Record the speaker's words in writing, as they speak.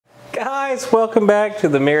Guys, welcome back to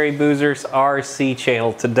the Merry Boozers RC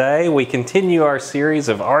channel. Today we continue our series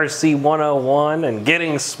of RC 101 and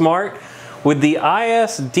getting smart with the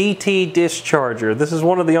ISDT Discharger. This is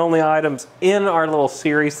one of the only items in our little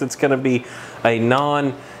series that's going to be a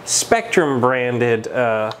non-Spectrum branded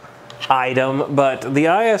item, but the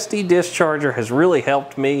ISD Discharger has really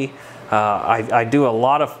helped me. I do a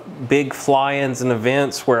lot of big fly-ins and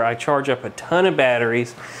events where I charge up a ton of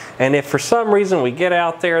batteries, and if for some reason we get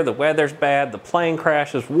out there, the weather's bad, the plane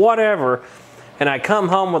crashes, whatever, and I come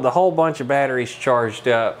home with a whole bunch of batteries charged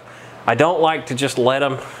up, I don't like to just let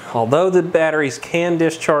them, although the batteries can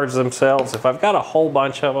discharge themselves, if I've got a whole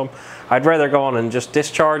bunch of them, I'd rather go on and just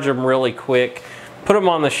discharge them really quick, put them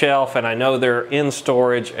on the shelf, and I know they're in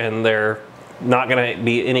storage and they're not going to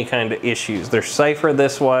be any kind of issues. They're safer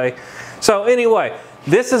this way. So anyway,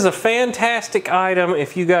 this is a fantastic item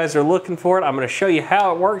if you guys are looking for it. I'm going to show you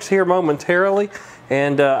how it works here momentarily,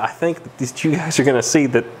 and I think that you guys are going to see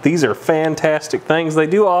that these are fantastic things. They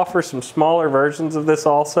do offer some smaller versions of this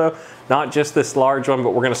also, not just this large one,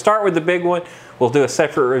 but we're going to start with the big one. We'll do a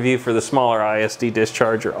separate review for the smaller ISD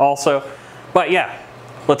Discharger also. But yeah,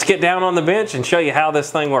 let's get down on the bench and show you how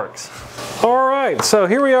this thing works. Alright, so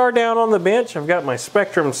here we are down on the bench. I've got my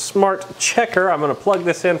Spectrum Smart Checker. I'm going to plug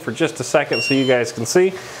this in for just a second so you guys can see.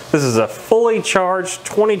 This is a fully charged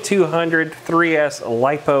 2200 3S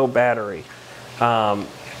Lipo battery.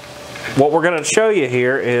 What we're going to show you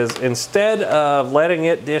here is instead of letting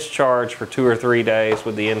it discharge for 2 or 3 days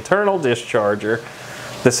with the internal discharger,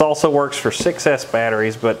 this also works for 6S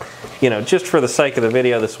batteries, but you know, just for the sake of the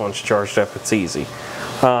video, this one's charged up, it's easy.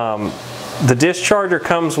 The discharger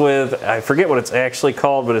comes with, I forget what it's actually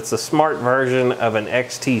called, but it's a smart version of an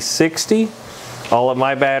XT60. All of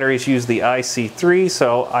my batteries use the IC3,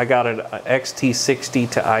 so I got an XT60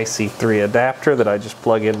 to IC3 adapter that I just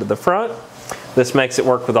plug into the front. This makes it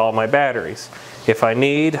work with all my batteries. If I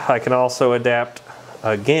need, I can also adapt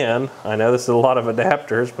again. I know this is a lot of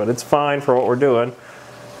adapters, but it's fine for what we're doing.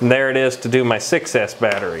 And there it is to do my 6S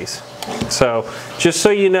batteries. So just so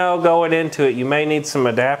you know, going into it, you may need some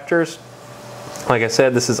adapters. Like I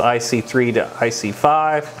said, this is IC3 to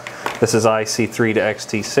IC5. This is IC3 to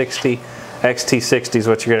XT60. XT60 is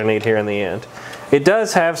what you're going to need here in the end. It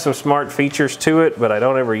does have some smart features to it, but I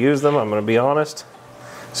don't ever use them, I'm going to be honest.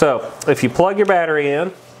 So if you plug your battery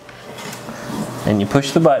in and you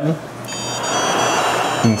push the button,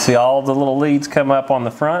 you can see all the little leads come up on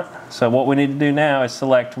the front. So what we need to do now is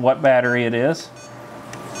select what battery it is.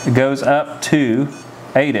 It goes up to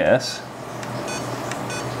 8S.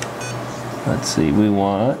 Let's see, we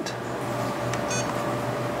want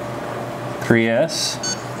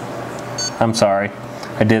 3S. I'm sorry,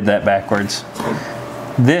 I did that backwards.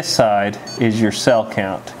 This side is your cell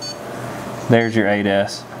count. There's your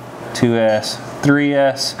 8S, 2S,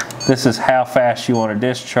 3S. This is how fast you want to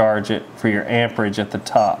discharge it for your amperage at the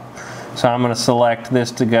top. So I'm going to select this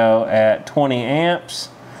to go at 20 amps.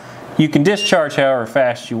 You can discharge however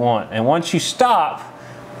fast you want, and once you stop,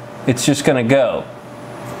 it's just going to go.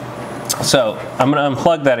 So I'm going to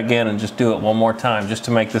unplug that again and just do it one more time just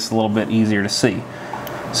to make this a little bit easier to see.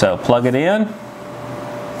 So plug it in.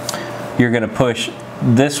 You're going to push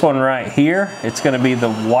this one right here. It's going to be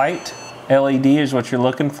the white LED is what you're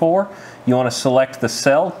looking for. You want to select the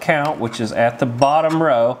cell count, which is at the bottom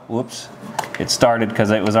row. Whoops, it started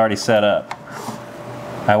because it was already set up.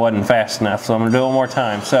 I wasn't fast enough, so I'm going to do it one more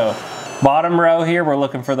time. So bottom row here, we're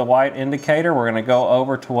looking for the white indicator. We're going to go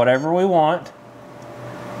over to whatever we want.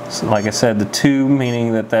 So like I said, the 2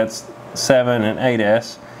 meaning that that's 7 and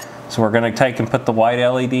 8S. So we're going to take and put the white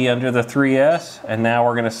LED under the 3S, and now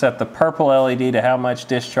we're going to set the purple LED to how much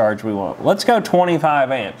discharge we want. Let's go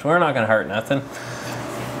 25 amps. We're not going to hurt nothing.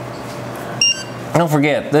 Don't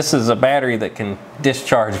forget, this is a battery that can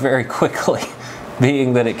discharge very quickly,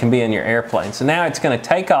 being that it can be in your airplane. So now it's going to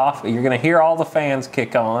take off. You're going to hear all the fans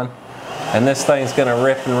kick on, and this thing's going to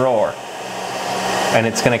rip and roar. And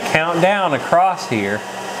it's going to count down across here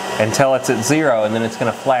until it's at 0, and then it's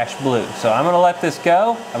going to flash blue. So I'm going to let this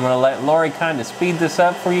go. I'm going to let Lori kind of speed this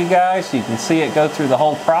up for you guys so you can see it go through the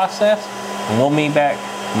whole process, and we'll meet back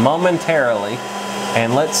momentarily.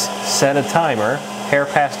 And let's set a timer, hair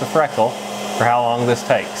past a freckle, for how long this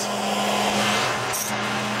takes.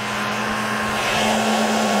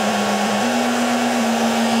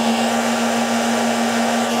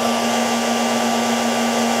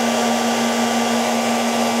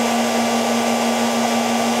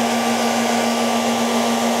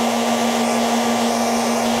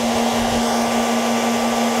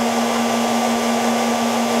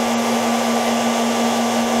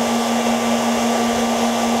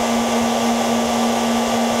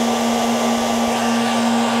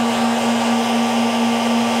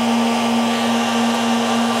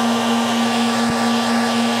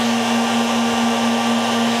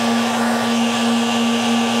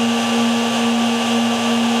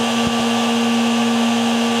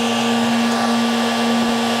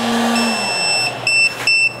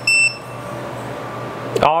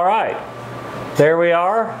 there we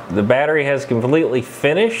are. The battery has completely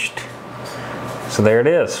finished. So there it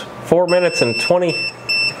is. 4 minutes and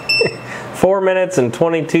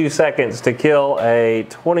 22 seconds to kill a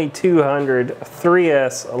 2200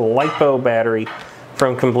 3S Lipo battery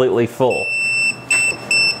from completely full.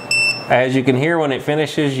 As you can hear when it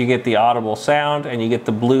finishes, you get the audible sound and you get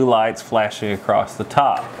the blue lights flashing across the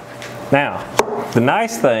top. Now, the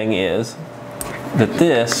nice thing is that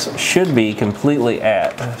this should be completely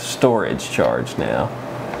at storage charge now.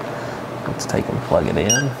 Let's take and plug it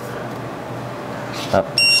in.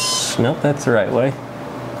 Oops, nope, that's the right way.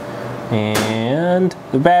 And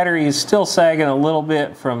the battery is still sagging a little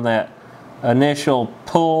bit from that initial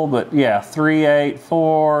pull, but yeah, 3.8,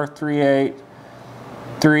 4, 3.8,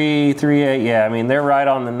 3, 3.8, yeah, I mean, they're right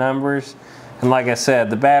on the numbers. And like I said,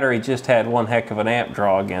 the battery just had one heck of an amp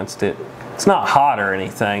draw against it. It's not hot or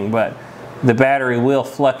anything, but the battery will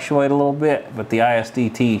fluctuate a little bit, but the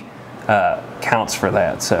ISDT counts for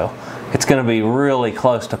that. So it's going to be really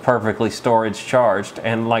close to perfectly storage charged.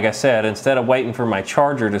 And like I said, instead of waiting for my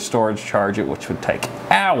charger to storage charge it, which would take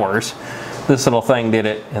hours, this little thing did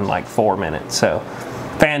it in like 4 minutes. So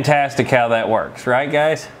fantastic how that works, right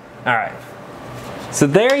guys? All right. So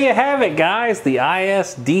there you have it, guys, the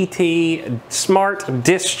ISDT Smart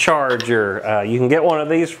Discharger. You can get one of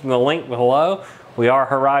these from the link below. We are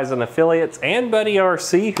Horizon affiliates and Buddy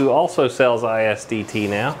RC, who also sells ISDT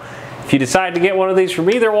now. If you decide to get one of these from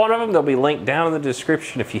either one of them, they'll be linked down in the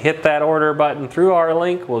description. If you hit that order button through our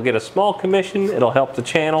link, we'll get a small commission. It'll help the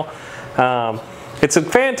channel. It's a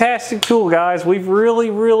fantastic tool, guys. We've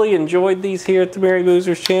really enjoyed these here at the Merry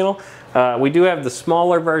Boozers channel. We do have the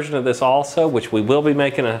smaller version of this also, which we will be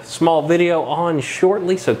making a small video on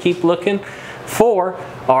shortly, so keep looking for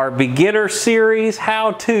our beginner series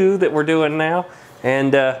how-to that we're doing now.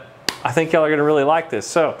 And I think y'all are going to really like this.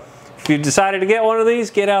 So if you've decided to get one of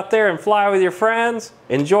these, get out there and fly with your friends.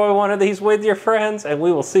 Enjoy one of these with your friends, and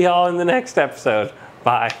we will see y'all in the next episode.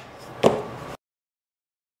 Bye.